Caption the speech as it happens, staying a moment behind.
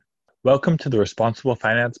Welcome to the Responsible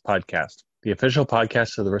Finance Podcast, the official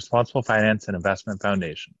podcast of the Responsible Finance and Investment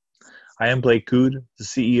Foundation. I am Blake Good, the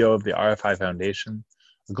CEO of the RFI Foundation,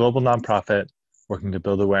 a global nonprofit working to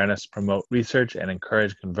build awareness, promote research, and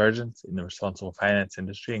encourage convergence in the responsible finance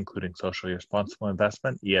industry, including socially responsible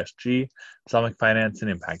investment, ESG, Islamic finance, and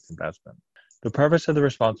impact investment. The purpose of the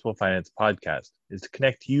Responsible Finance Podcast is to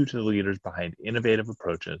connect you to the leaders behind innovative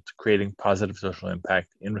approaches to creating positive social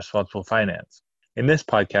impact in responsible finance. In this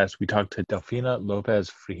podcast, we talk to Delfina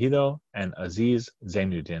Lopez Frigido and Aziz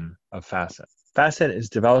Zainuddin of Fasset. Fasset is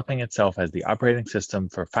developing itself as the operating system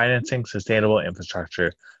for financing sustainable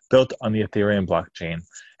infrastructure built on the Ethereum blockchain,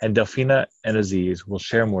 and Delfina and Aziz will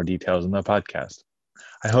share more details in the podcast.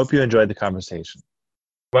 I hope you enjoyed the conversation.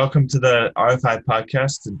 Welcome to the RFI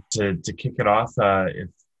podcast. To kick it off, if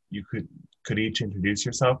you could each introduce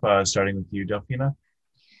yourself, starting with you, Delfina.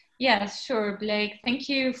 Yes, sure, Blake. Thank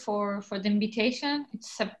you for the invitation.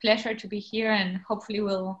 It's a pleasure to be here, and hopefully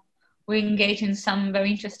we'll engage in some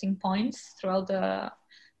very interesting points throughout the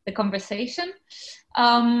conversation.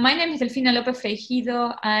 My name is Delfina Lopez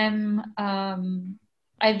Frigido.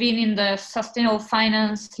 I've been in the sustainable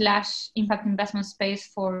finance / impact investment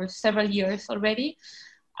space for several years already.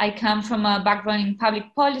 I come from a background in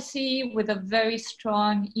public policy with a very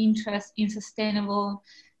strong interest in sustainable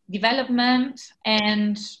development,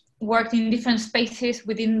 and worked in different spaces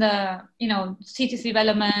within the, cities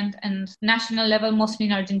development and national level, mostly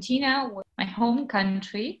in Argentina, my home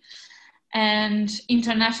country, and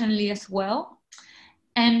internationally as well.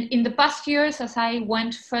 And in the past years, as I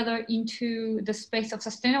went further into the space of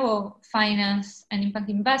sustainable finance and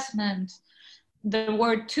impact investment, there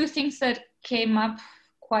were two things that came up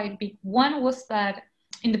quite big. One was that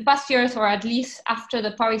in the past years, or at least after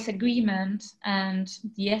the Paris Agreement and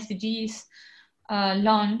the SDGs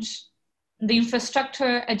launch, the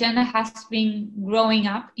infrastructure agenda has been growing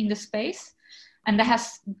up in the space, and that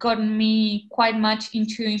has gotten me quite much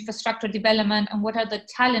into infrastructure development and what are the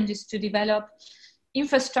challenges to develop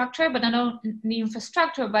infrastructure, but not only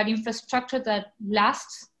infrastructure, but infrastructure that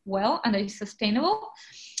lasts well and that is sustainable.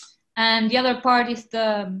 And the other part is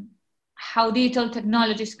how digital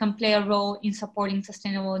technologies can play a role in supporting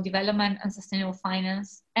sustainable development and sustainable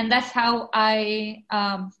finance. And that's how I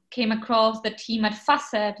came across the team at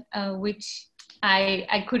Fasset, which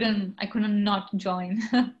I couldn't not join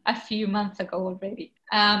a few months ago already.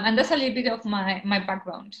 And that's a little bit of my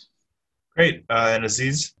background. Great. And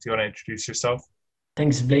Aziz, do you want to introduce yourself?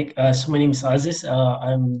 Thanks, Blake. So my name is Aziz.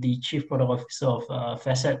 I'm the Chief Product Officer of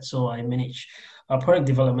Fasset. So I manage product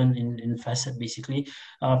development in Fasset, basically.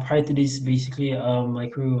 Prior to this, basically, my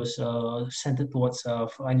career was centered towards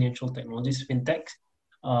financial technologies, fintech.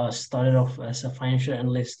 Started off as a financial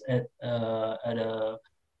analyst at a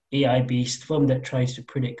AI-based firm that tries to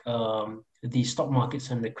predict the stock markets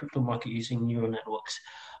and the crypto market using neural networks.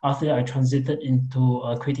 After that, I transited into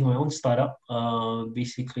creating my own startup,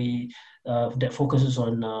 basically that focuses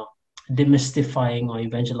on demystifying or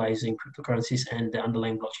evangelizing cryptocurrencies and the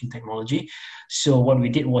underlying blockchain technology. So what we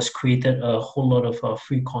did was created a whole lot of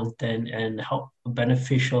free content and help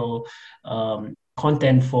beneficial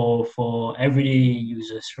content for everyday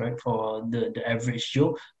users, right? For the average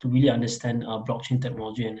Joe to really understand blockchain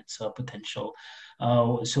technology and its potential.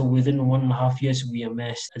 So within 1.5 years, we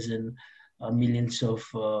amassed as in millions of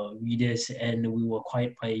readers, and we were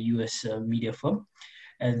acquired by a US media firm.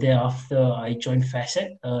 And thereafter, I joined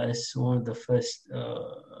Fasset as one of the first,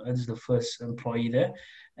 as the first employee there,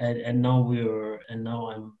 and now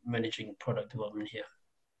I'm managing product development here.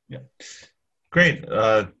 Yeah. Great.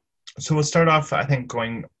 So we'll start off, I think,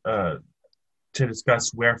 going to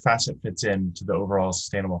discuss where Fasset fits into the overall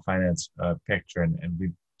sustainable finance picture, and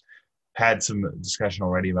we've had some discussion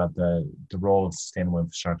already about the role of sustainable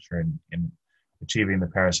infrastructure in achieving the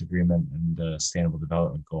Paris Agreement and the Sustainable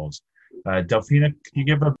Development Goals. Delfina, can you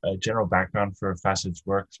give a general background for Fasset's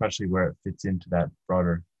work, especially where it fits into that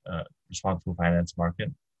broader responsible finance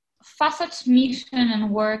market? Fasset's mission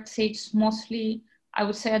and work sits mostly, I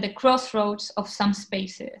would say, at the crossroads of some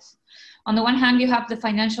spaces. On the one hand, you have the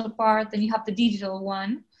financial part, then you have the digital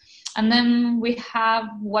one. And then we have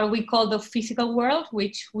what we call the physical world,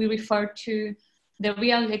 which we refer to the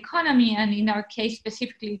real economy, and in our case,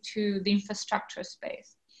 specifically to the infrastructure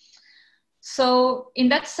space. So in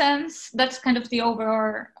that sense, that's kind of the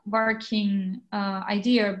overarching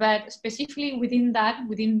idea, but specifically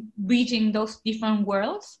within bridging those different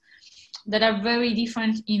worlds that are very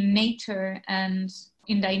different in nature and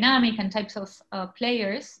in dynamic and types of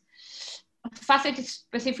players, Fasset is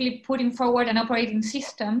specifically putting forward an operating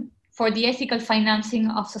system for the ethical financing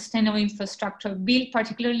of sustainable infrastructure built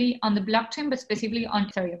particularly on the blockchain, but specifically on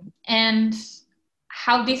Ethereum. And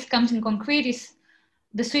how this comes in concrete is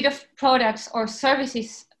the suite of products or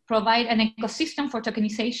services provide an ecosystem for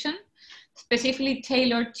tokenization, specifically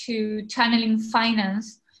tailored to channeling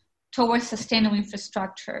finance towards sustainable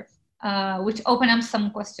infrastructure, which open up some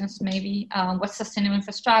questions maybe. What's sustainable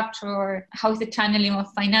infrastructure, or how is the channeling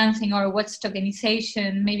of financing, or what's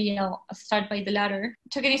tokenization? Maybe I'll start by the latter.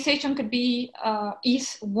 Tokenization could be,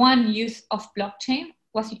 is one use of blockchain,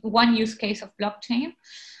 was one use case of blockchain.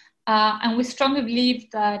 And we strongly believe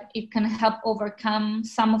that it can help overcome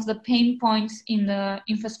some of the pain points in the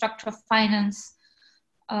infrastructure finance,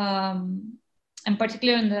 and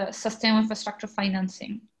particularly in the sustainable infrastructure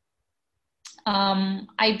financing.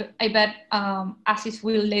 I bet Asis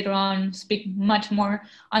will later on speak much more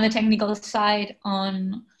on the technical side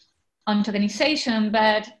on tokenization,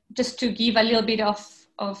 but just to give a little bit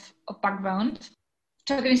of background,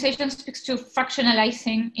 tokenization speaks to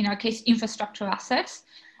fractionalizing, in our case, infrastructure assets.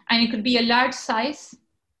 And it could be a large size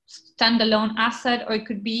standalone asset, or it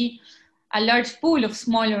could be a large pool of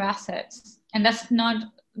smaller assets. And that's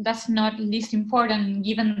not least important,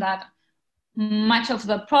 given that much of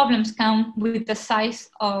the problems come with the size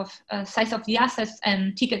of the assets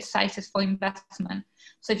and ticket sizes for investment.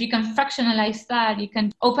 So if you can fractionalize that, you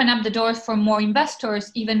can open up the doors for more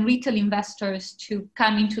investors, even retail investors, to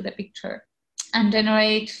come into the picture and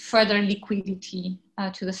generate further liquidity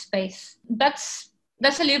to the space.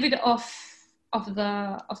 That's a little bit of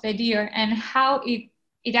the idea, and how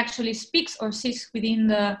it actually speaks or sits within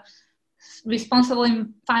the responsible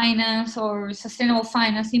finance or sustainable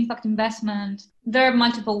finance, impact investment. There are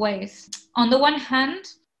multiple ways. On the one hand,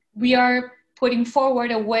 we are putting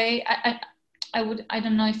forward a way, I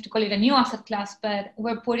don't know if to call it a new asset class, but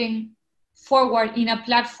we're putting forward in a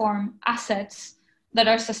platform assets that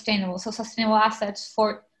are sustainable. So sustainable assets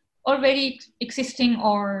for already existing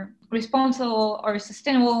or responsible or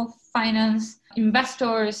sustainable finance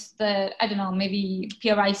investors that, I don't know, maybe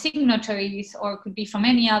PRI signatories, or could be from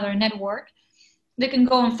any other network. They can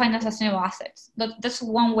go and find sustainable assets. That's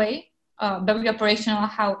one way, very operational,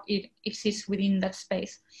 how it exists within that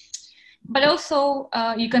space. But also,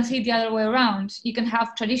 you can see it the other way around. You can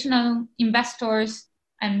have traditional investors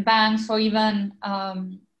and banks, or even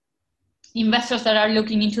investors that are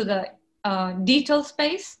looking into the digital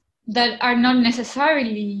space, that are not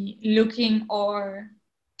necessarily looking or,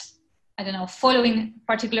 I don't know, following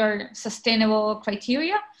particular sustainable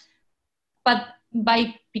criteria, but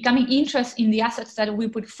by becoming interested in the assets that we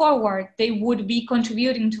put forward, they would be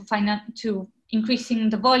contributing to increasing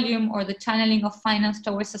the volume or the channeling of finance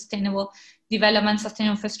towards sustainable development,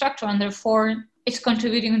 sustainable infrastructure, and therefore it's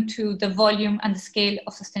contributing to the volume and the scale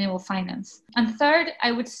of sustainable finance. And third,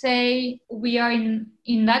 I would say we are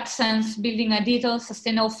in that sense building a digital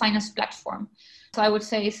sustainable finance platform. So I would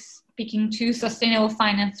say speaking to sustainable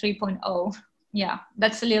finance 3.0. Yeah,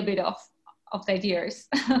 that's a little bit of the ideas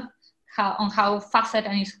on how Fasset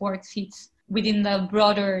and its work fits within the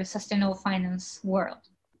broader sustainable finance world.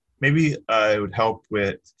 Maybe it would help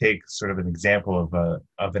with take sort of an example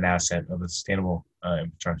of an asset, of a sustainable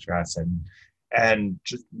infrastructure asset, and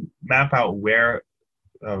just map out where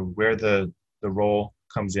the role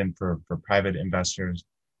comes in for private investors,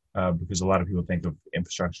 because a lot of people think of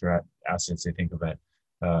infrastructure assets, they think of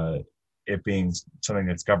it being something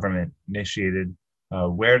that's government initiated.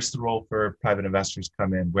 Where does the role for private investors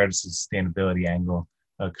come in? Where does the sustainability angle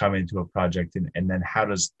come into a project, and then how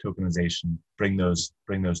does tokenization bring those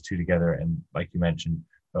two together, and, like you mentioned,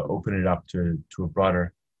 open it up to a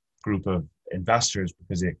broader group of investors,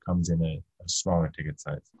 because it comes in a smaller ticket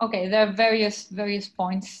size? Okay, there are various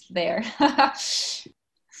points there.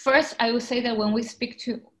 First, I would say that when we speak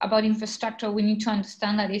about infrastructure, we need to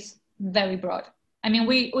understand that it's very broad. I mean,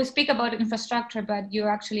 we speak about infrastructure, but you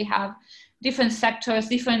actually have different sectors,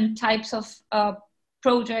 different types of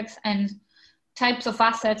projects and types of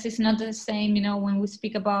assets. Is not the same, when we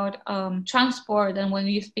speak about transport and when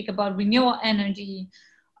we speak about renewable energy,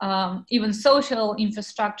 even social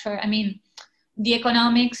infrastructure. I mean, the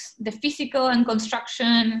economics, the physical and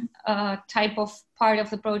construction type of part of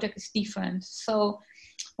the project is different. So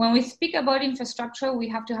when we speak about infrastructure, we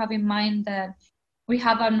have to have in mind that we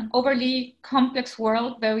have an overly complex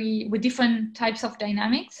world, with different types of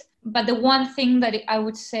dynamics. But the one thing that I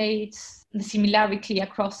would say it's the similarity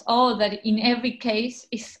across all, that in every case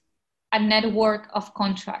is a network of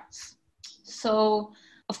contracts. So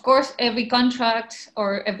of course, every contract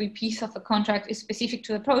or every piece of a contract is specific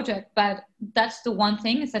to the project, but that's the one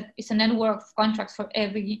thing, is that it's a network of contracts for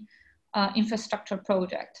every infrastructure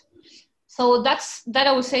project. So that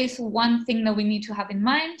I would say is one thing that we need to have in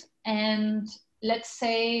mind. And let's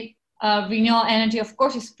say renewable energy, of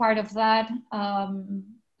course, is part of that.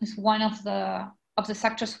 It's one of the of the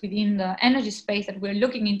sectors within the energy space that we're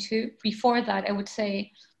looking into. Before that, I would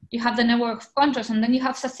say you have the network of contracts, and then you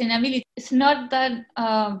have sustainability. It's not that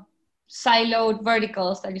siloed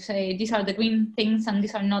verticals that you say these are the green things and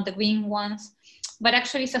these are not the green ones, but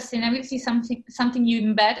actually sustainability is something you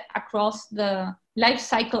embed across the life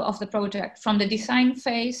cycle of the project, from the design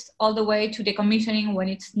phase all the way to decommissioning when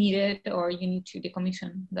it's needed or you need to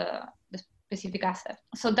decommission the specific asset.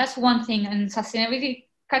 So that's one thing, and sustainability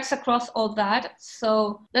cuts across all that.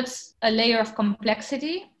 So that's a layer of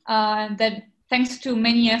complexity that, thanks to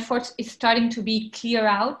many efforts, is starting to be clear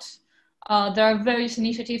out. There are various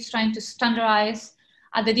initiatives trying to standardize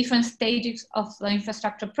at the different stages of the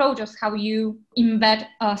infrastructure projects how you embed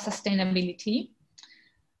sustainability.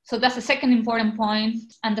 So that's the second important point.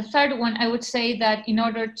 And the third one, I would say that in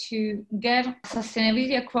order to get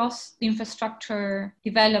sustainability across the infrastructure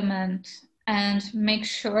development and make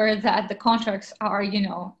sure that the contracts are,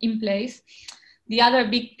 in place, the other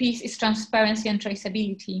big piece is transparency and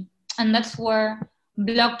traceability. And that's where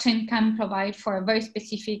blockchain can provide for a very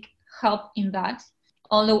specific help in that,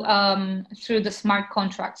 although through the smart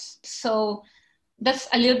contracts. So that's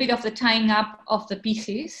a little bit of the tying up of the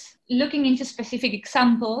pieces. Looking into specific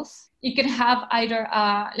examples, you can have either,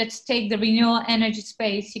 let's take the renewable energy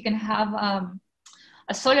space, you can have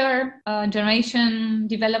a solar generation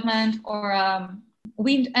development or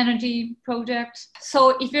wind energy project.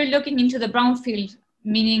 So if you're looking into the brownfield,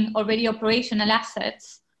 meaning already operational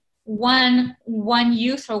assets, one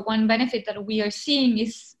use or one benefit that we are seeing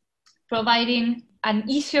is providing an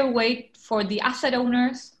easier way for the asset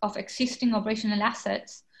owners of existing operational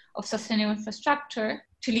assets of sustainable infrastructure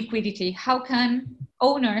to liquidity. How can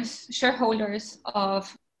owners, shareholders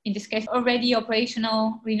of, in this case, already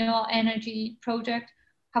operational renewable energy project,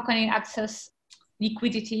 how can it access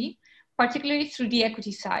liquidity, particularly through the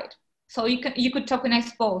equity side? So you could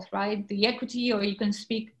tokenize both, right? The equity, or you can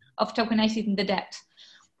speak of tokenizing the debt.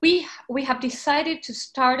 We have decided to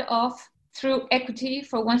start off through equity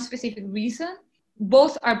for one specific reason.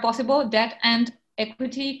 Both are possible, debt and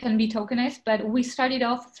equity can be tokenized, but we started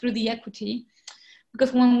off through the equity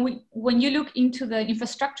because when you look into the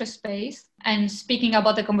infrastructure space, and speaking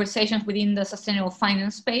about the conversations within the sustainable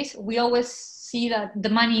finance space, we always see that the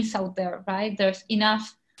money is out there, right? There's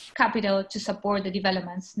enough capital to support the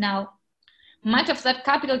developments. Now, much of that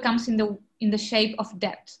capital comes in the shape of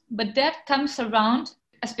debt, but debt comes around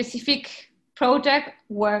a specific project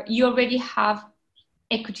where you already have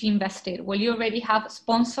equity invested, where you already have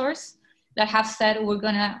sponsors that have said we're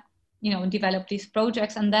gonna, develop these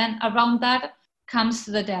projects, and then around that comes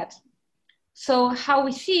the debt. So how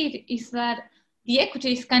we see it is that the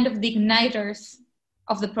equity is kind of the igniters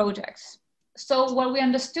of the projects. So what we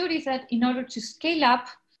understood is that in order to scale up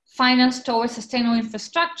finance towards sustainable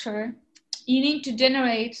infrastructure, you need to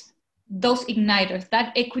generate those igniters,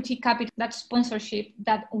 that equity capital, that sponsorship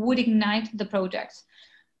that would ignite the projects.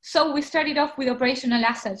 So we started off with operational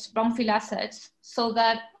assets, brownfield assets, so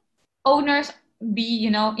that owners, be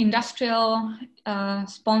industrial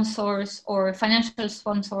sponsors or financial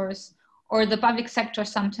sponsors, or the public sector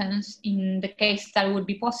sometimes, in the case that would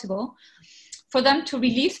be possible, for them to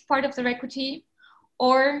release part of their equity,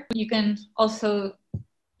 or you can also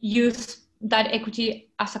use that equity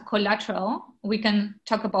as a collateral. We can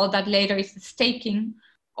talk about that later, is the staking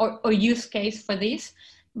or use case for this.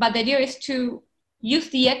 But the idea is to use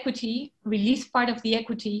the equity, release part of the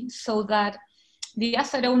equity, so that the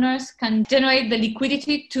asset owners can generate the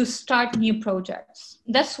liquidity to start new projects.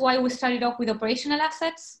 That's why we started off with operational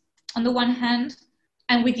assets on the one hand,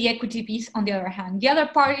 and with the equity piece on the other hand. The other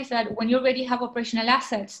part is that when you already have operational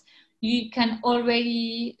assets, you can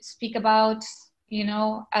already speak about,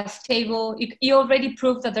 a stable, you already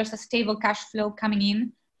proved that there's a stable cash flow coming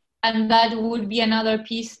in. And that would be another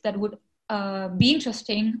piece that would be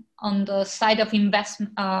interesting on the side of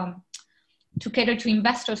investment, to cater to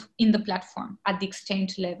investors in the platform at the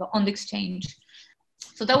exchange level, on the exchange.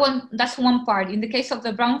 So that's one part. In the case of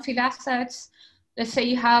the brownfield assets, let's say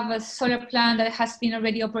you have a solar plant that has been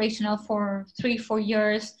already operational for 3-4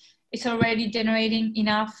 years. It's already generating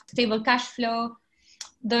enough stable cash flow.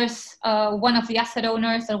 There's one of the asset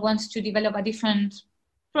owners that wants to develop a different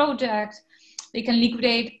project. They can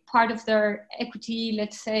liquidate part of their equity,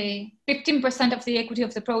 let's say 15% of the equity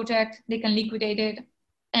of the project, they can liquidate it.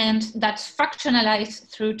 And that's fractionalized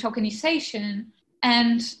through tokenization.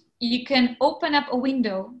 And you can open up a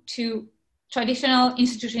window to traditional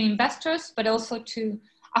institutional investors, but also to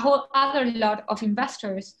a whole other lot of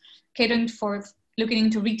investors catering for looking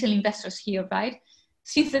into retail investors here, right?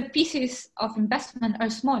 Since the pieces of investment are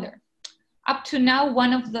smaller. Up to now,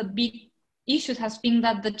 one of the big issues has been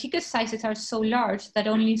that the ticket sizes are so large that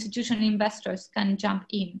only institutional investors can jump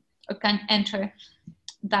in or can enter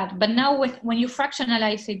that. But now when you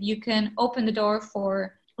fractionalize it, you can open the door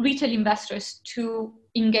for retail investors to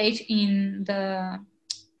engage in the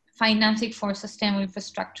financing for sustainable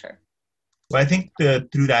infrastructure. Well, I think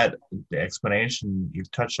through the explanation,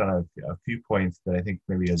 you've touched on a few points that I think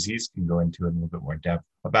maybe Aziz can go into in a little bit more depth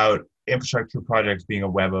about infrastructure projects being a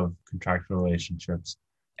web of contractual relationships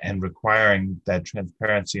and requiring that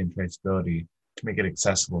transparency and traceability to make it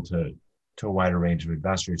accessible to a wider range of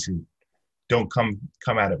investors who don't come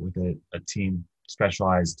at it with a team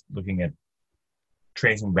specialized looking at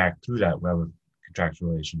tracing back through that web of contractual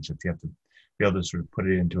relationships. You have to be able to sort of put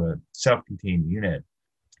it into a self-contained unit.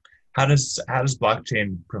 How does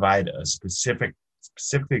blockchain provide a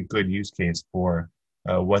specifically good use case for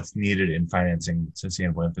what's needed in financing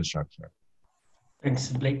sustainable infrastructure? Thanks,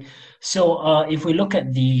 Blake. So if we look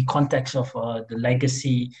at the context of the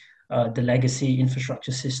legacy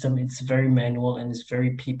infrastructure system, it's very manual and it's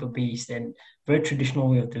very people-based and very traditional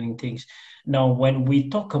way of doing things. Now, when we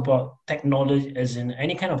talk about technology, as in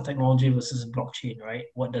any kind of technology versus blockchain, right?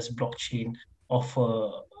 What does blockchain offer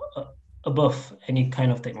above any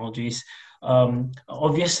kind of technologies?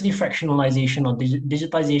 Obviously, fractionalization or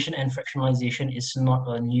digitization and fractionalization is not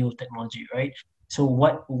a new technology, right? So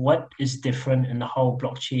what is different and how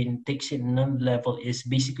blockchain takes it another level is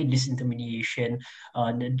basically disintermediation,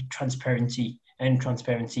 the transparency.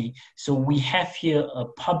 So we have here a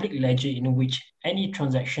public ledger in which any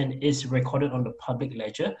transaction is recorded on the public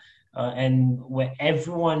ledger, and where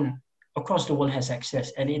everyone across the world has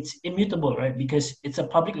access, and it's immutable, right? Because it's a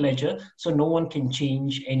public ledger, so no one can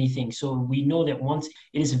change anything. So we know that once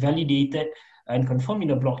it is validated and confirmed in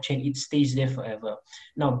the blockchain, it stays there forever.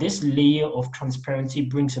 Now, this layer of transparency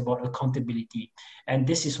brings about accountability. And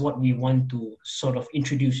this is what we want to sort of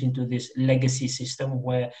introduce into this legacy system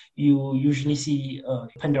where you usually see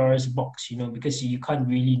Pandora's box, because you can't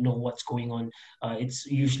really know what's going on. It's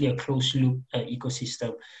usually a closed loop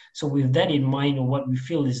ecosystem. So with that in mind, what we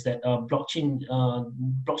feel is that blockchain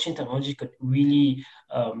technology could really,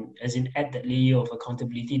 add that layer of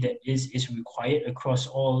accountability that is required across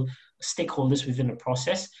all stakeholders within the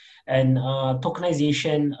process. And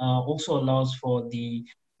tokenization also allows for the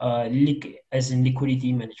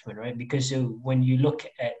liquidity management, right? Because when you look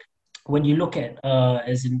at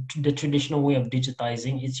as in the traditional way of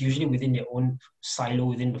digitizing, it's usually within their own silo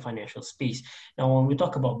within the financial space. Now, when we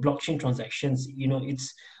talk about blockchain transactions,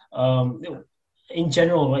 it's in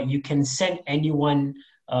general, right? You can send anyone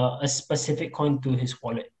a specific coin to his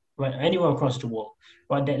wallet, right? Anyone across the world.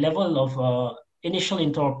 But that level of initial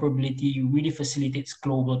interoperability really facilitates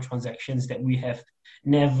global transactions that we have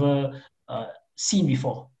never seen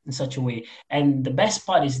before in such a way. And the best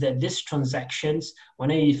part is that these transactions,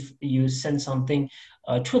 whenever you send something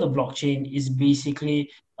through the blockchain, is basically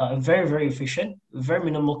very, very efficient, very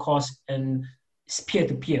minimal cost, and it's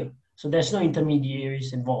peer-to-peer. So there's no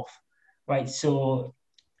intermediaries involved, right? So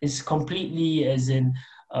it's completely as in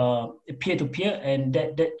peer-to-peer, and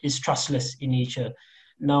that is trustless in nature.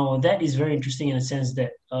 Now, that is very interesting in a sense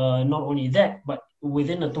that not only that, but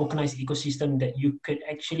within a tokenized ecosystem, that you could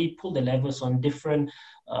actually pull the levers on different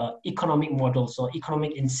economic models or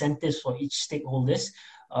economic incentives for each stakeholders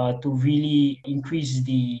to really increase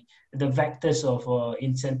the vectors of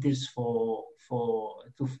incentives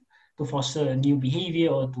to foster new behavior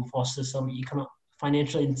or to foster some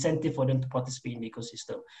financial incentive for them to participate in the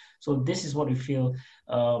ecosystem. So this is what we feel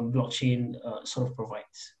blockchain sort of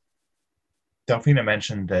provides. Delphina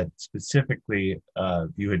mentioned that specifically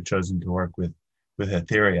you had chosen to work with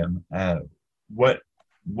Ethereum. What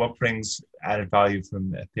brings added value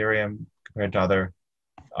from Ethereum compared to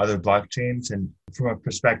other blockchains? And from a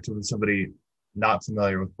perspective of somebody not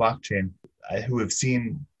familiar with blockchain, who have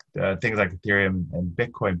seen things like Ethereum and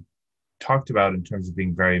Bitcoin talked about in terms of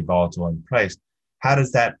being very volatile in price, how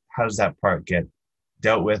does that part get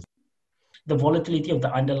dealt with? The volatility of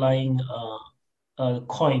the underlying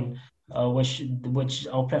coin, which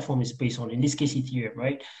our platform is based on, in this case Ethereum,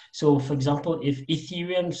 right? So for example, if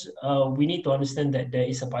Ethereum's, we need to understand that there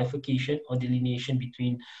is a bifurcation or delineation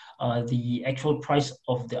between the actual price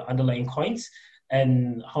of the underlying coins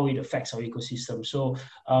and how it affects our ecosystem. So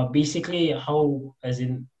basically how, as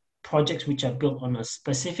in projects which are built on a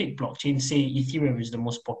specific blockchain, say Ethereum is the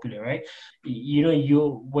most popular, right? Whenever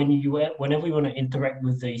you want to interact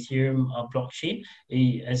with the Ethereum blockchain,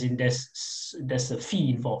 as in there's a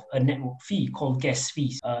fee involved, a network fee called gas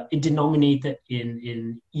fees, denominated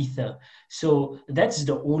in Ether. So that's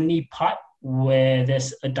the only part where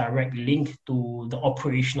there's a direct link to the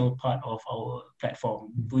operational part of our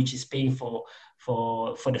platform, which is paying for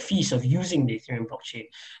for the fees of using the Ethereum blockchain.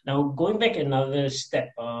 Now, going back another step,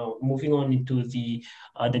 moving on into the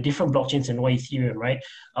different blockchains and why Ethereum, right?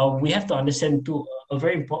 We have to understand too a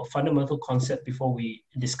very important fundamental concept before we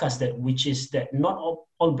discuss that, which is that not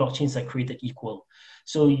all blockchains are created equal.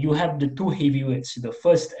 So you have the two heavyweights, the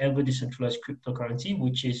first ever decentralized cryptocurrency,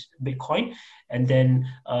 which is Bitcoin, and then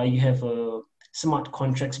you have a smart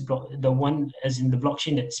contracts block, the one as in the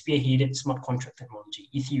blockchain that spearheaded smart contract technology,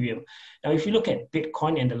 Ethereum. Now, if you look at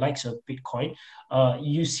Bitcoin and the likes of Bitcoin,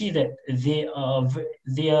 you see that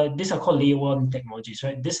these are called layer one technologies,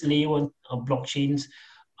 right? This layer one blockchains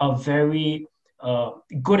are very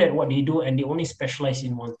good at what they do, and they only specialize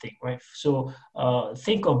in one thing, right? So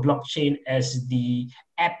think of blockchain as the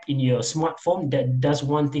app in your smartphone that does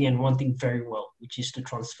one thing and one thing very well, which is to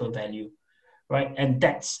transfer value, right? And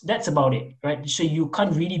that's about it, right? So you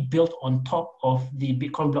can't really build on top of the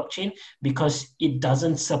Bitcoin blockchain because it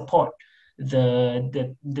doesn't support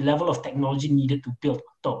the level of technology needed to build on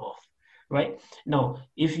top of, right? Now,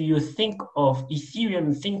 if you think of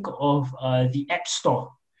Ethereum, think of the App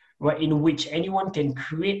Store, right, in which anyone can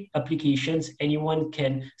create applications, anyone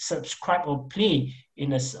can subscribe or play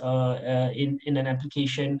in in an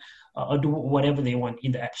application or do whatever they want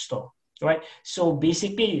in the App Store, right? So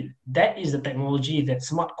basically, that is the technology that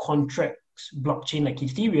smart contracts blockchain like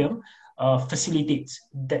Ethereum facilitates.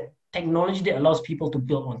 That technology that allows people to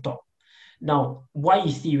build on top. Now, why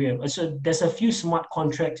Ethereum? So there's a few smart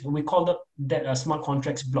contracts. We call that a smart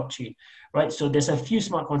contracts blockchain, right? So there's a few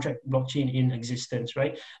smart contract blockchain in existence,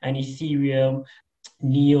 right? And Ethereum,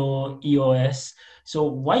 Neo, EOS. So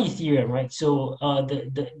why Ethereum, right? So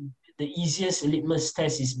the easiest litmus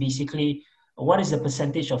test is basically what is the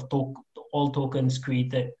percentage of all tokens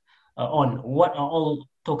created on? What are all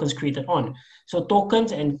tokens created on? So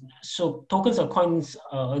tokens are coins,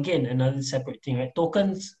 again, another separate thing, right?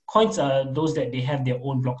 Coins are those that they have their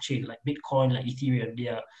own blockchain, like Bitcoin, like Ethereum, they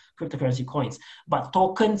are cryptocurrency coins. But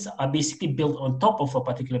tokens are basically built on top of a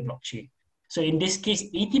particular blockchain. So in this case,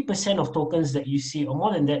 80% of tokens that you see, or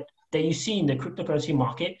more than that, that you see in the cryptocurrency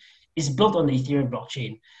market is built on the Ethereum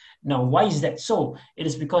blockchain. Now, why is that so? It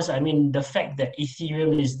is because, I mean, the fact that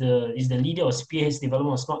Ethereum is the leader or spearheads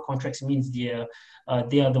development of smart contracts means they are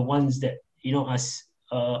the ones that, you know,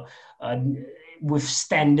 with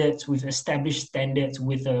standards, with established standards,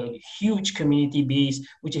 with a huge community base,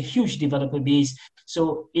 with a huge developer base.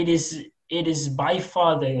 So it is by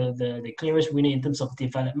far the clearest winner in terms of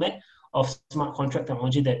development of smart contract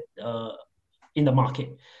technology that in the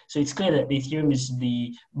market. So it's clear that Ethereum is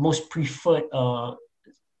the most preferred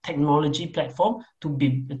technology platform to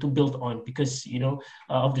build on because, you know,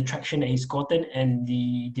 of the traction that it's gotten and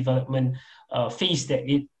the development phase that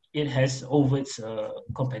it has over its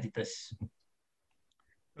competitors.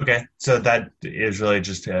 Okay, so that is really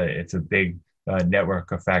just it's a big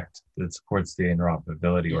network effect that supports the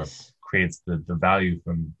interoperability, Yes. or creates the value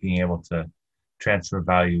from being able to transfer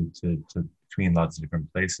value to between lots of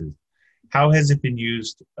different places. How has it been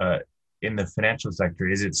used in the financial sector?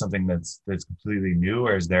 Is it something that's completely new,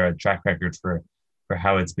 or is there a track record for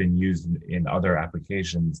how it's been used in other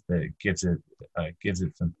applications that gives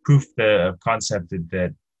it some proof of concept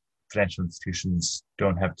that financial institutions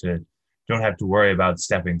don't have to worry about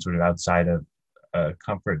stepping sort of outside of a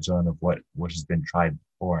comfort zone of what has been tried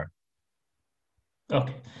before?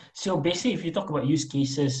 Okay, so basically, if you talk about use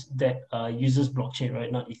cases that uses blockchain, right,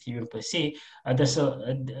 not Ethereum per se,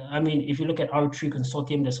 I mean, if you look at R3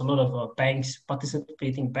 consortium, there's a lot of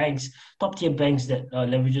participating banks, top tier banks that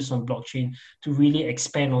leverages on blockchain to really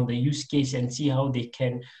expand on the use case and see how they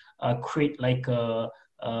can create like a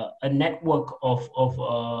network of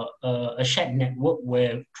a shared network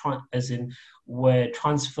where where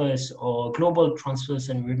transfers or global transfers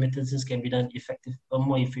and remittances can be done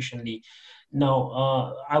more efficiently.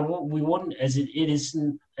 Now, we won't it is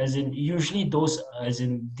as in usually those as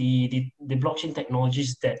in the blockchain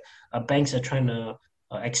technologies that banks are trying to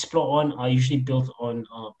explore on are usually built on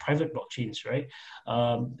private blockchains, right?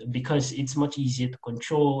 Because it's much easier to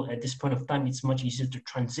control at this point of time. It's much easier to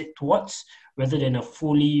transit towards rather than a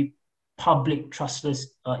fully public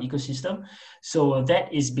trustless ecosystem. So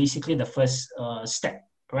that is basically the first step,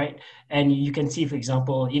 right? And you can see, for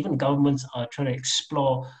example, even governments are trying to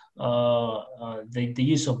explore the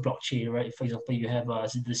use of blockchain, right? For example, you have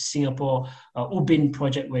the Singapore Ubin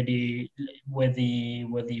project where the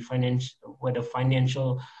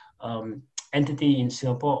financial entity in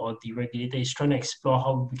Singapore or the regulator is trying to explore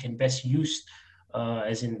how we can best use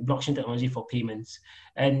as in blockchain technology for payments.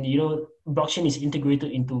 And you know, blockchain is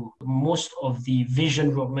integrated into most of the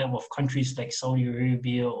vision roadmap of countries like Saudi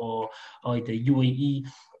Arabia or the UAE.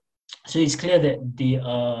 So it's clear that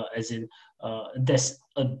there's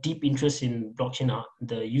a deep interest in blockchain,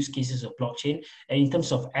 the use cases of blockchain, and in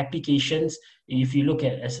terms of applications, if you look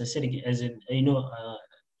at, as I said, as in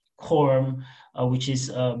Quorum, which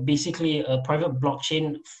is basically a private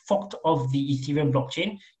blockchain forked of the Ethereum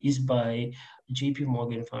blockchain, is by JP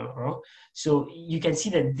Morgan, if I'm not wrong. So you can see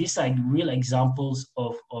that these are real examples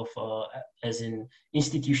of as in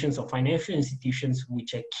institutions or financial institutions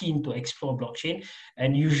which are keen to explore blockchain.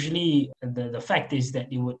 And usually the fact is that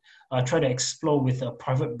they would try to explore with a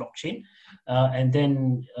private blockchain and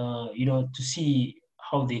then, to see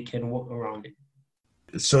how they can work around it.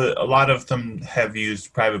 So a lot of them have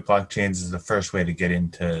used private blockchains as the first way to get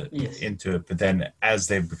into it, but then as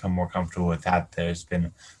they've become more comfortable with that, there's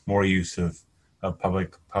been more use of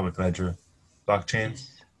public ledger blockchains.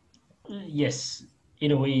 Yes,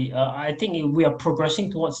 in a way, I think we are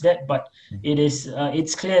progressing towards that, but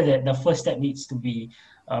it's clear that the first step needs to be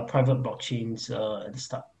private blockchains at the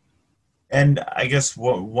start. And I guess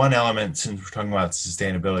one element, since we're talking about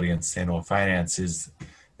sustainability and sustainable finance, is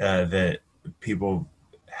that people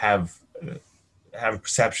have a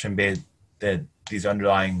perception that these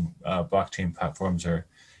underlying blockchain platforms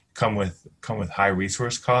come with high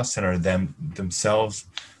resource costs and are themselves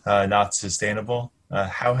not sustainable.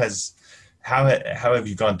 How have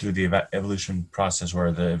you gone through the evolution process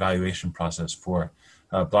or the evaluation process for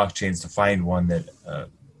blockchains to find one that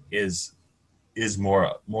is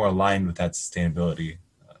more aligned with that sustainability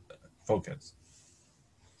focus?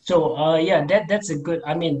 So that's a good.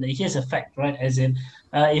 I mean, here's a fact, right? As in,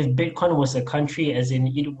 if Bitcoin was a country, as in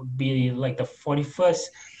it would be like the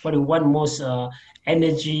 41 most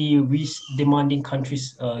energy demanding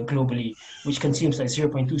countries globally, which consumes like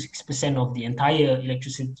 0.26% of the entire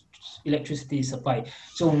electricity supply.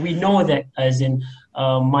 So we know that, as in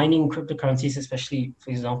mining cryptocurrencies, especially for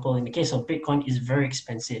example in the case of Bitcoin, is very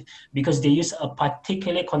expensive because they use a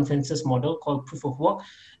particular consensus model called proof of work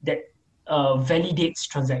that validates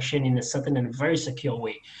transaction in a certain and very secure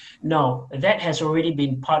way. Now, that has already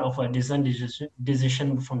been part of our design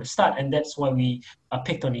decision from the start, and that's why we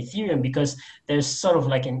picked on Ethereum, because there's sort of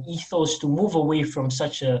like an ethos to move away from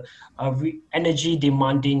such a energy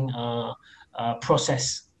demanding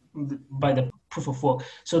process by the proof of work.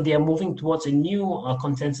 So they are moving towards a new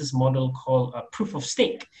consensus model called proof of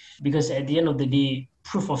stake, because at the end of the day,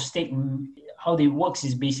 proof of stake, how it works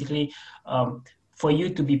is basically for you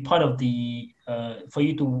to be part of the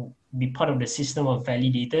system of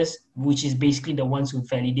validators, which is basically the ones who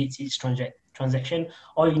validates each transaction.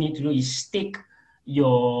 All you need to do is stake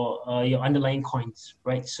your underlying coins,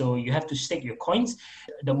 right? So you have to stake your coins.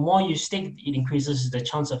 The more you stake, it increases the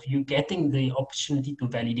chance of you getting the opportunity to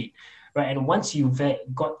validate, right? And once you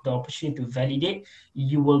got the opportunity to validate,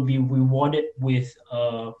 you will be rewarded with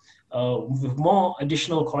more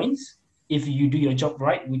additional coins if you do your job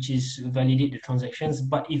right, which is validate the transactions.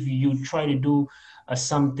 But if you try to do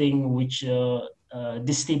something which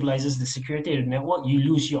destabilizes the security of the network, you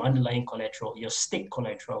lose your underlying collateral, your stake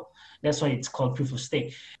collateral. That's why it's called proof of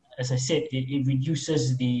stake. As I said, it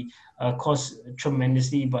reduces the cost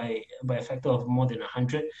tremendously by a factor of more than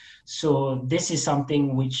 100. So this is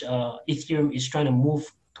something which Ethereum is trying to move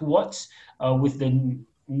towards with the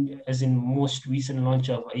as in most recent launch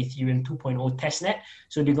of Ethereum 2.0 testnet.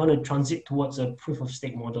 So they're going to transit towards a proof of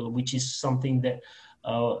stake model, which is something that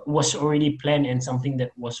was already planned and something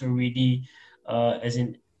that was already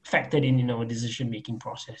factored in our decision-making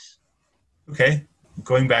process. Okay.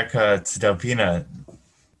 Going back to Delphina,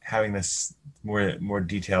 having this more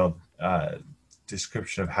detailed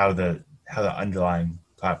description of how the underlying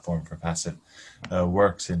platform for Fasset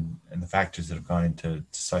works and the factors that have gone into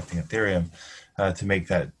selecting Ethereum to make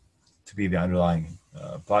that to be the underlying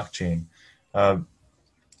blockchain.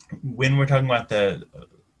 When we're talking about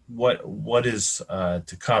what is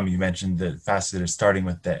to come, you mentioned that Fasset is starting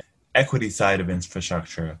with the equity side of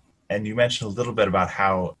infrastructure, and you mentioned a little bit about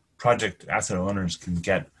how project asset owners can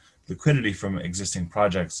get liquidity from existing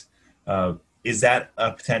projects. Is that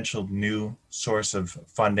a potential new source of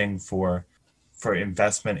funding for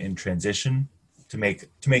investment in transition to make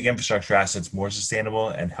infrastructure assets more sustainable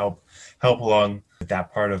and help along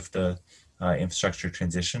that part of the infrastructure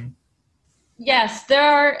transition? Yes, there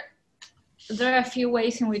are a few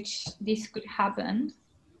ways in which this could happen.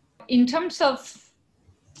 In terms of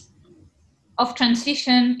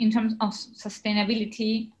transition, in terms of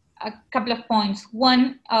sustainability, a couple of points.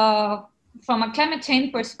 One, from a climate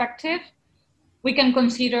change perspective, we can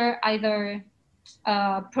consider either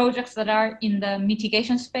projects that are in the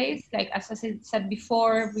mitigation space, like as I said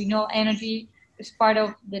before, renewable energy is part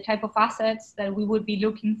of the type of assets that we would be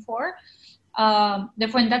looking for.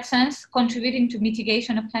 Therefore, in that sense, contributing to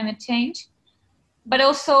mitigation of climate change. But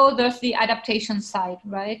also there's the adaptation side,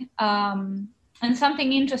 right? And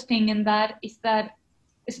something interesting in that is that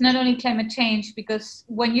it's not only climate change, because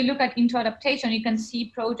when you look at into adaptation, you can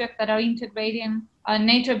see projects that are integrating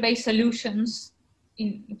nature-based solutions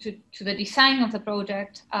to the design of the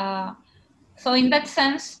project. So in that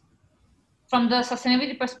sense, from the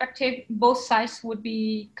sustainability perspective, both sides would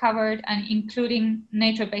be covered and including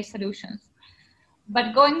nature-based solutions.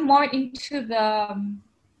 But going more into the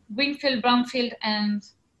greenfield, brownfield, and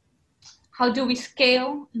how do we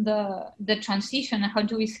scale the transition, and how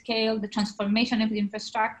do we scale the transformation of the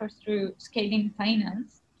infrastructure through scaling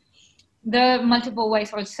finance? There are multiple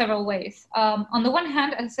ways or several ways. On the one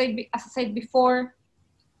hand, as I said before,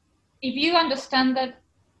 if you understand that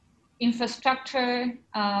infrastructure,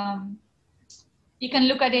 you can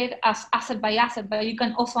look at it as asset by asset, but you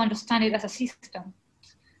can also understand it as a system.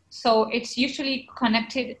 So it's usually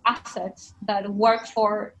connected assets that work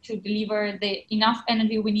to deliver the enough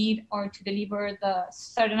energy we need, or to deliver the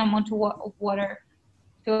certain amount of water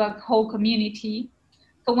to a whole community.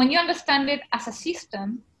 So when you understand it as a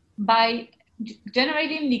system, by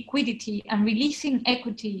generating liquidity and releasing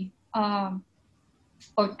equity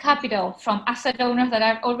or capital from asset owners that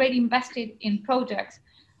are already invested in projects,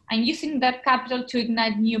 and using that capital to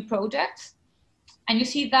ignite new projects, and you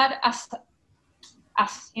see that as how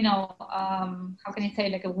can I say,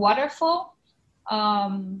 like a waterfall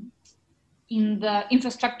in the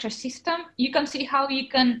infrastructure system, you can see how you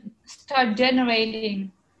can start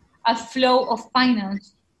generating a flow of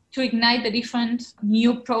finance to ignite the different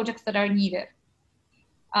new projects that are needed.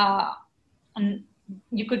 And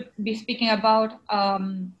you could be speaking about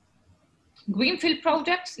greenfield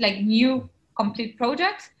projects, like new complete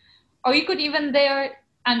projects, or you could even there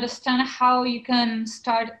understand how you can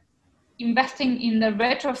start investing in the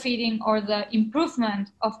retrofitting or the improvement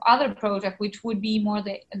of other projects, which would be more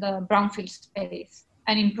the brownfield space.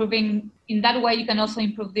 And improving, in that way, you can also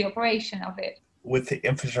improve the operation of it. With the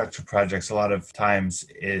infrastructure projects, a lot of times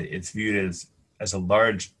it's viewed as a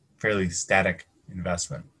large, fairly static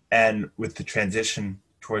investment. And with the transition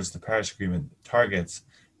towards the Paris Agreement targets,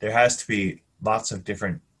 there has to be lots of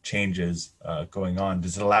different changes going on.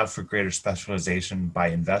 Does it allow for greater specialization by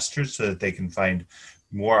investors so that they can find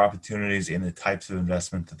more opportunities in the types of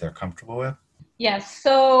investment that they're comfortable with? Yes,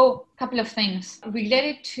 so a couple of things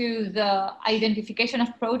related to the identification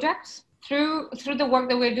of projects. Through the work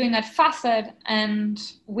that we're doing at Fasset and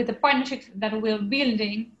with the partnerships that we're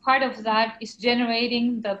building, part of that is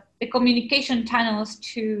generating the communication channels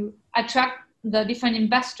to attract the different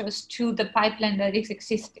investors to the pipeline that is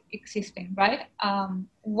existing, right?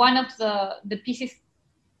 One of the pieces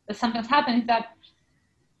that sometimes happens is that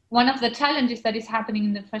one of the challenges that is happening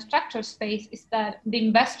in the infrastructure space is that the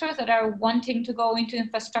investors that are wanting to go into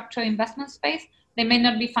infrastructure investment space, they may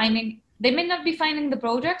not be finding the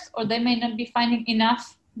projects, or they may not be finding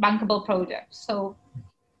enough bankable projects. So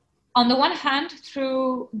on the one hand,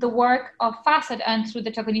 through the work of Fasset and through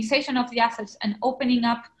the tokenization of the assets and opening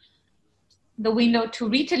up the window to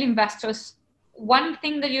retail investors, one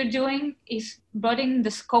thing that you're doing is broadening the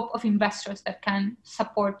scope of investors that can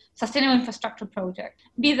support sustainable infrastructure projects,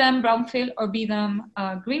 be them brownfield or be them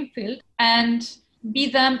greenfield, and be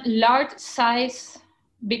them large size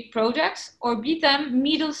big projects, or be them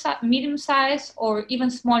medium size or even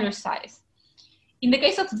smaller size. In the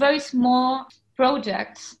case of very small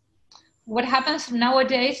projects, what happens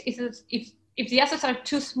nowadays is that if the assets are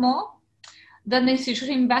too small, then the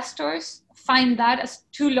institutional investors find that as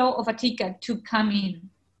too low of a ticket to come in.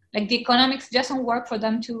 Like the economics doesn't work for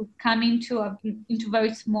them to come into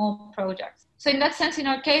very small projects. So in that sense, in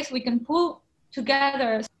our case, we can pull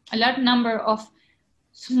together a large number of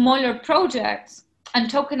smaller projects and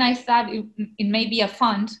tokenize that in maybe a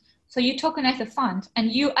fund. So you tokenize the fund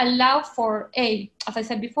and you allow for as I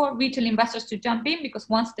said before, retail investors to jump in, because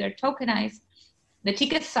once they're tokenized, the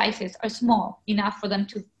ticket sizes are small enough for them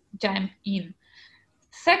to jump in.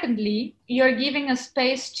 Secondly, you're giving a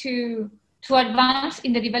space to advance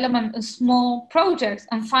in the development of small projects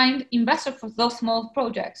and find investors for those small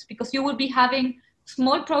projects, because you will be having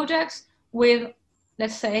small projects with,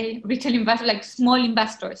 let's say, retail investors, like small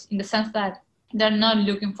investors, in the sense that they're not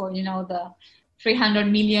looking for, the $300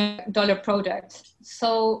 million projects.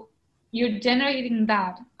 So you're generating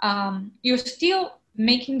that. You're still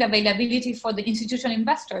making the availability for the institutional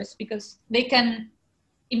investors, because they can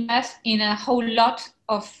invest in a whole lot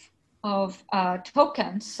of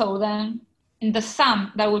tokens. So then in the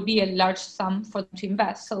sum, that would be a large sum for them to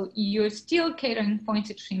invest. So you're still catering for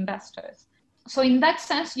institutional investors. So in that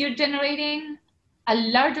sense, you're generating a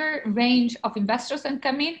larger range of investors can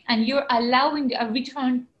come in, and you're allowing a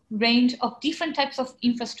different range of different types of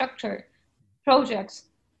infrastructure projects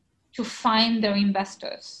to find their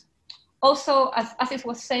investors. Also, as it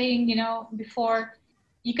was saying, before,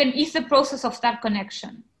 you can ease the process of that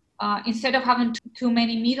connection. Instead of having too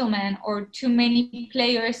many middlemen or too many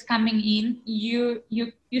players coming in, you're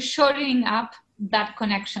shortening up that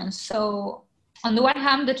connection. So on the one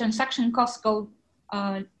hand, the transaction costs go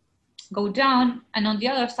down, and on the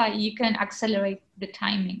other side, you can accelerate the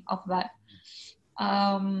timing of that.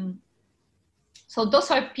 So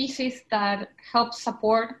those are pieces that help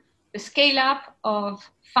support the scale up of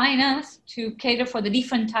finance to cater for the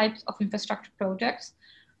different types of infrastructure projects,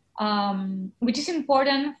 which is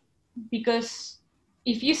important because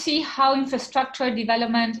if you see how infrastructure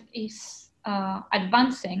development is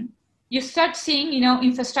advancing, you start seeing,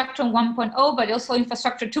 infrastructure 1.0, but also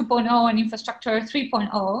infrastructure 2.0 and infrastructure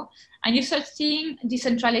 3.0, and you start seeing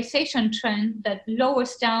decentralization trend that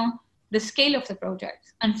lowers down the scale of the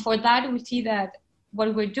project. And for that, we see that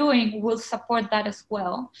what we're doing will support that as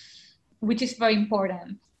well, which is very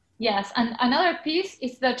important. Yes, and another piece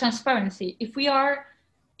is the transparency. If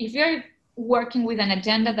you're working with an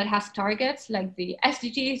agenda that has targets like the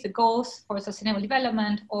SDGs, the goals for sustainable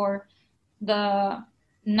development, or the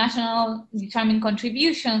national determined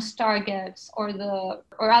contributions targets, or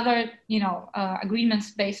other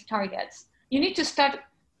agreements-based targets, you need to start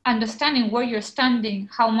understanding where you're standing,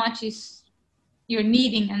 how much is you're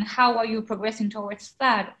needing, and how are you progressing towards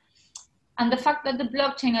that. And the fact that the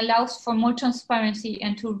blockchain allows for more transparency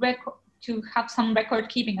and to have some record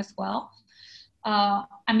keeping as well,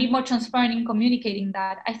 and be more transparent in communicating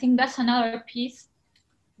that, I think that's another piece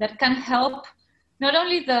that can help not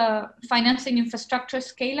only the financing infrastructure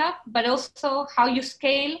scale up, but also how you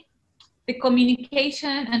scale the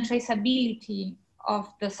communication and traceability of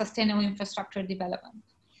the sustainable infrastructure development,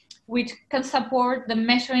 which can support the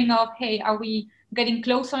measuring of, hey, are we getting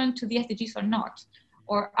closer to the SDGs or not?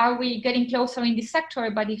 Or are we getting closer in this sector,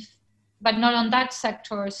 but not on that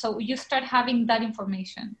sector? So you start having that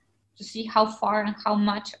information to see how far and how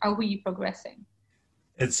much are we progressing.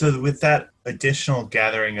 And so with that additional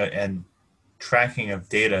gathering and tracking of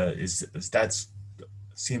data, that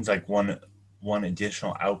seems like one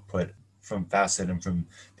additional output from Fasset and from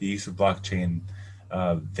the use of blockchain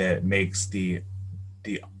that makes the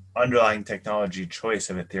underlying technology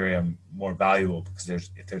choice of Ethereum more valuable, because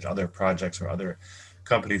if there's other projects or other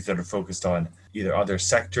companies that are focused on either other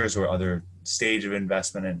sectors or other stage of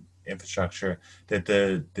investment in infrastructure, that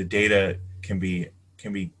the data can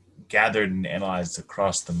be gathered and analyzed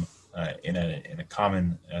across them in a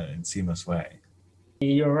common and seamless way.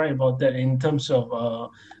 You're right about that in terms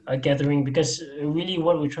of gathering, because really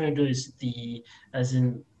what we're trying to do is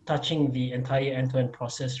touching the entire end-to-end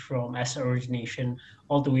process from asset origination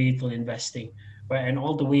all the way till investing, right? And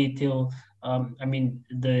all the way till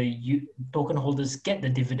the token holders get the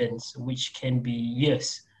dividends, which can be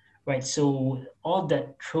years, right? So all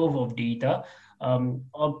that trove of data,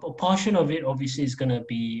 a portion of it obviously is going to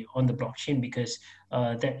be on the blockchain, because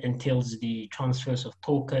that entails the transfers of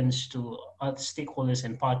tokens to other stakeholders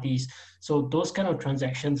and parties. So those kind of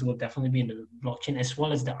transactions will definitely be in the blockchain, as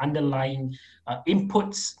well as the underlying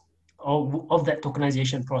inputs of that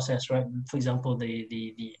tokenization process, right? For example,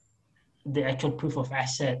 the actual proof of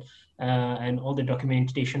asset and all the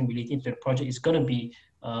documentation related to the project is going to be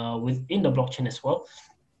within the blockchain as well.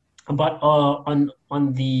 But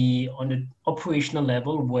on the operational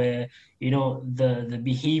level, where the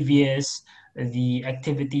behaviors, the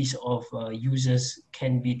activities of users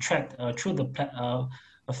can be tracked through the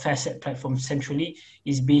Fasset platform centrally,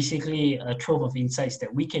 is basically a trove of insights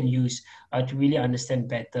that we can use to really understand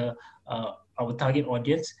better our target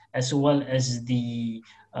audience, as well as the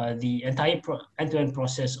entire end-to-end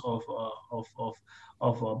process of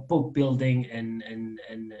book building and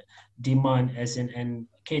demand, and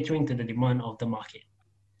catering to the demand of the market.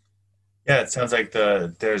 Yeah, it sounds like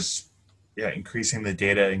there's increasing the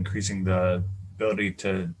data, increasing the ability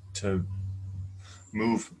to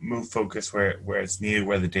move focus where it's needed,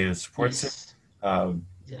 where the data supports Yes. it.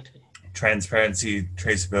 Exactly. Transparency,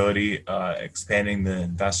 traceability, expanding the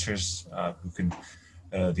investors who can,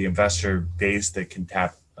 the investor base that can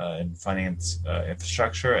tap and finance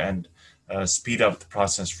infrastructure, and speed up the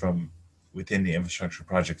process from within the infrastructure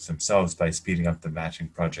projects themselves by speeding up the matching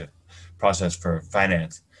project process for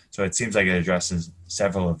finance. So it seems like it addresses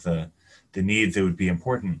several of the needs that would be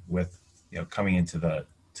important with coming into the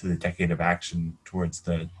decade of action towards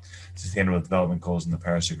the Sustainable Development Goals in the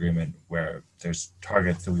Paris Agreement, where there's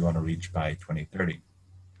targets that we want to reach by 2030.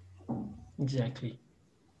 Exactly.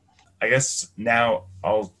 I guess now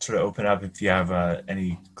I'll sort of open up if you have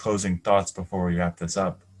any closing thoughts before we wrap this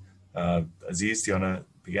up. Aziz, do you want to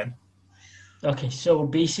begin? Okay, so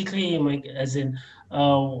basically, like, in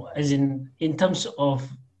terms of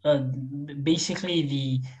basically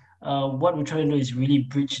the what we're trying to do is really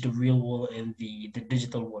bridge the real world and the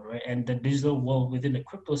digital world, right? And the digital world within the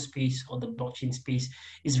crypto space or the blockchain space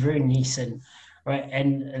is very nascent, right?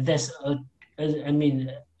 And I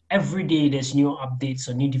mean, every day there's new updates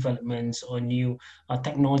or new developments or new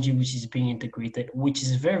technology which is being integrated, which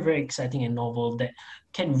is very, very exciting and novel that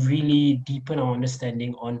can really deepen our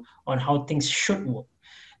understanding on how things should work.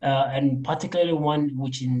 And particularly one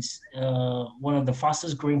which is one of the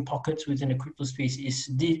fastest growing pockets within the crypto space is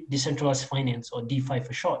decentralized finance, or DeFi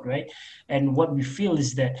for short, right? And what we feel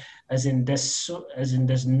is that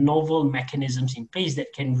there's novel mechanisms in place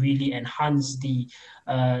that can really enhance the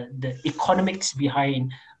economics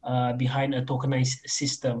behind a tokenized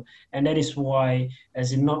system. And that is why,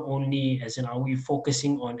 not only are we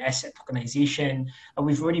focusing on asset tokenization,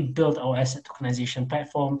 we've already built our asset tokenization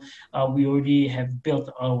platform. We already have built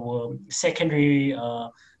our secondary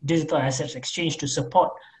digital assets exchange to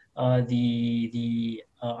support the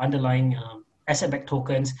underlying asset-backed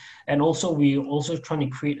tokens. And also, we're also trying to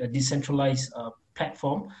create a decentralized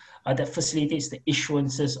platform that facilitates the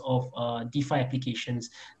issuances of DeFi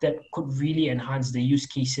applications that could really enhance the use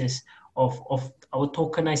cases of our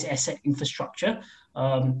tokenized asset infrastructure,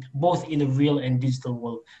 both in the real and digital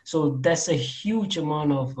world. So that's a huge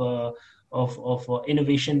amount of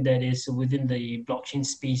innovation that is within the blockchain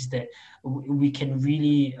space that we can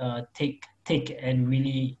really take and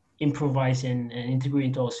really improvise and integrate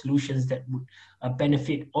into our solutions that would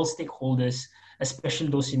benefit all stakeholders, especially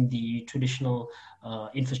those in the traditional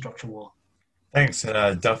infrastructure world. Thanks.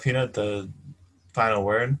 Delphina, the final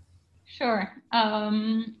word. Sure.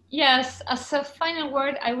 Yes, as a final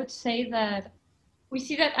word, I would say that we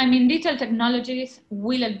see that, digital technologies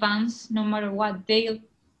will advance no matter what. They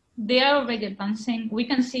are already advancing. We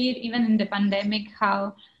can see it even in the pandemic,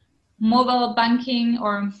 how mobile banking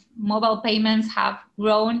or mobile payments have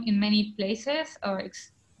grown in many places, or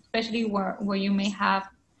especially where you may have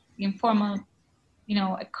informal,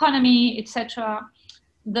 economy, etc.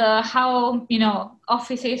 How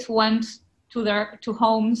offices went to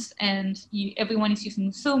homes, and everyone is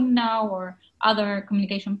using Zoom now or other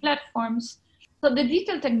communication platforms. So the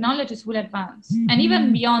digital technologies will advance, and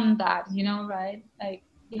even beyond that, right? Like,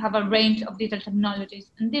 you have a range of digital technologies,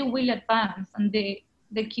 and they will advance, and they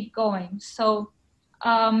keep going. So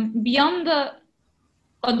beyond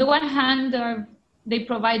on the one hand, they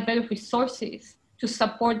provide better resources to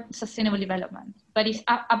support sustainable development, but it's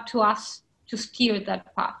up to us to steer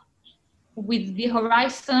that path, with the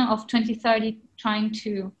horizon of 2030, trying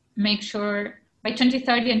to make sure by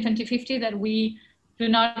 2030 and 2050 that we do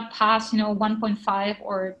not pass 1.5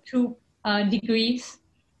 or 2 degrees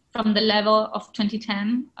from the level of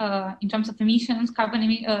 2010 in terms of emissions,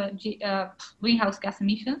 greenhouse gas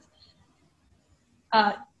emissions.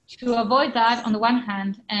 To avoid that on the one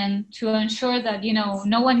hand, and to ensure that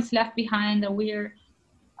no one is left behind, that we're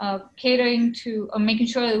catering to or making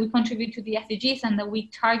sure that we contribute to the SDGs and that we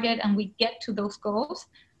target and we get to those goals.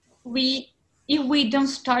 If we don't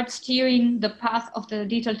start steering the path of the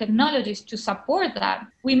digital technologies to support that,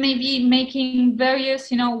 we may be making various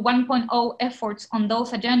 1.0 efforts on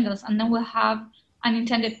those agendas, and then we'll have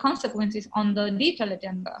unintended consequences on the digital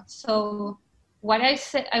agenda. So what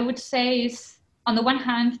I would say is, on the one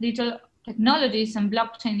hand, digital technologies and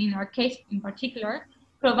blockchain in our case in particular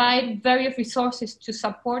provide various resources to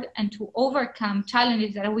support and to overcome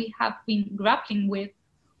challenges that we have been grappling with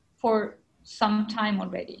for some time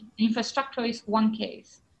already. Infrastructure is one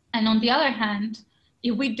case. And on the other hand,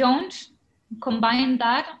 if we don't combine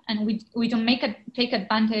that and we don't take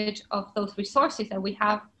advantage of those resources that we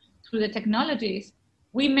have through the technologies,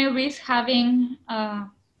 we may risk having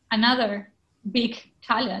another big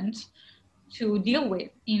challenge to deal with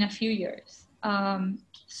in a few years.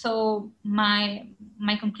 So my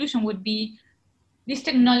conclusion would be, these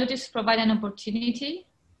technologies provide an opportunity.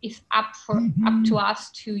 It's up to us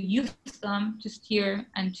to use them to steer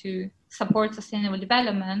and to support sustainable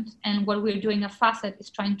development. And what we're doing at Fasset is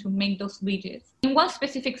trying to make those bridges in one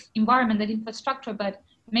specific environment, that infrastructure, but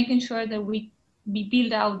making sure that we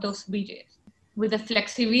build out those bridges with the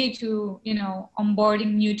flexibility to,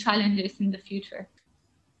 onboarding new challenges in the future.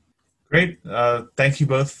 Great. Thank you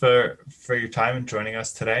both for your time and joining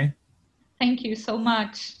us today. Thank you so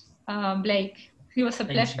much, Blake. It was a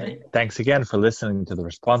pleasure. Thanks again for listening to the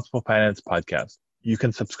Responsible Finance Podcast. You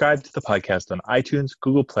can subscribe to the podcast on iTunes,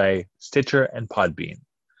 Google Play, Stitcher, and Podbean.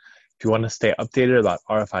 If you want to stay updated about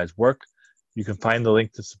RFI's work, You can find the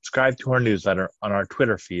link to subscribe to our newsletter on our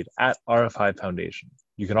Twitter feed at RFI Foundation.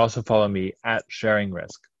 You can also follow me at Sharing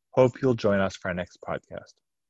Risk. Hope you'll join us for our next podcast.